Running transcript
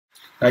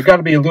I got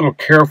to be a little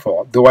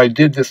careful, though I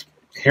did this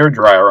hair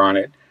dryer on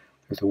it.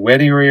 There's a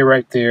wet area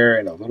right there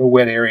and a little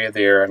wet area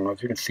there. I don't know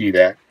if you can see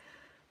that.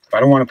 I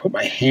don't want to put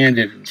my hand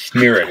in and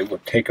smear it. It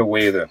will take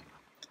away the,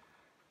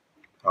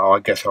 oh, I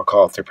guess I'll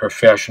call it the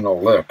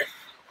professional look.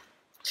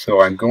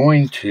 So I'm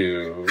going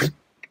to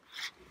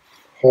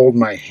hold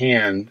my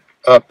hand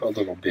up a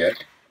little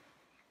bit.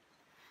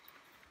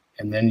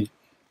 And then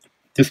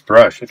this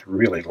brush is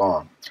really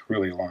long. It's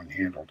really long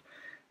handled.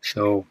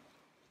 So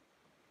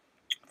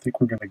I think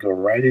we're going to go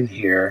right in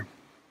here.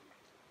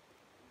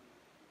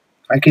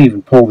 I can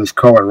even pull this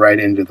color right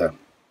into the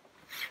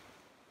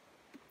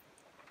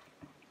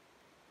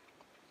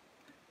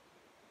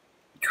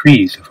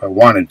trees if I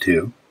wanted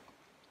to.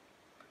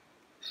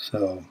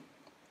 So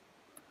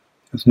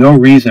there's no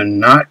reason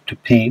not to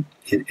paint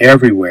it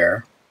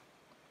everywhere.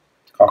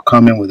 I'll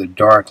come in with a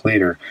dark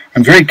later.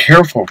 I'm very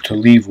careful to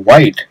leave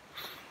white.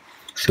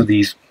 So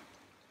these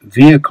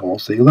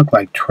vehicles, they look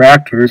like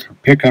tractors or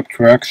pickup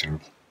trucks, or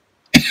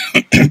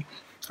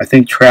I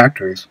think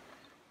tractors.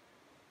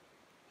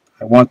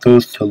 I want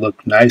those to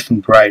look nice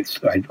and bright.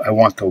 So I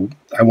want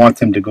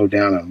them to go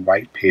down on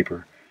white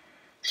paper.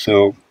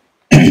 So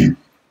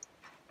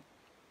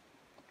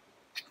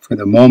for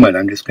the moment,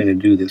 I'm just going to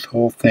do this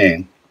whole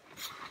thing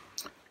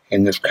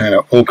in this kind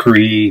of ochre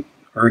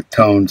earth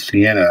tone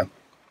sienna.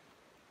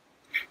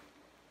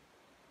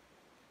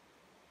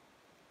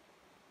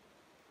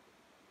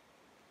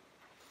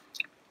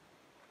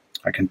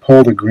 I can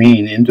pull the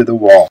green into the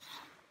wall.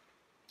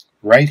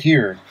 Right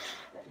here,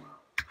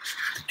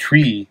 the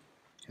tree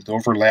is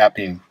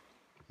overlapping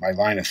my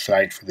line of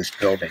sight for this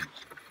building.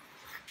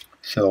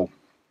 So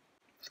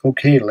it's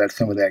okay to let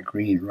some of that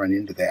green run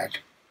into that.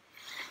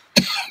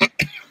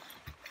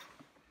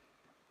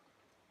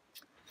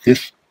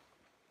 This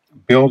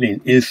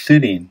building is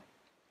sitting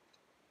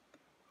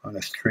on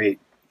a straight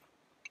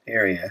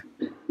area,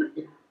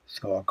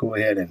 so I'll go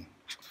ahead and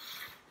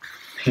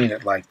paint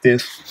it like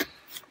this.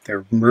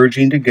 They're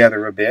merging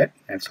together a bit.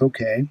 That's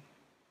okay.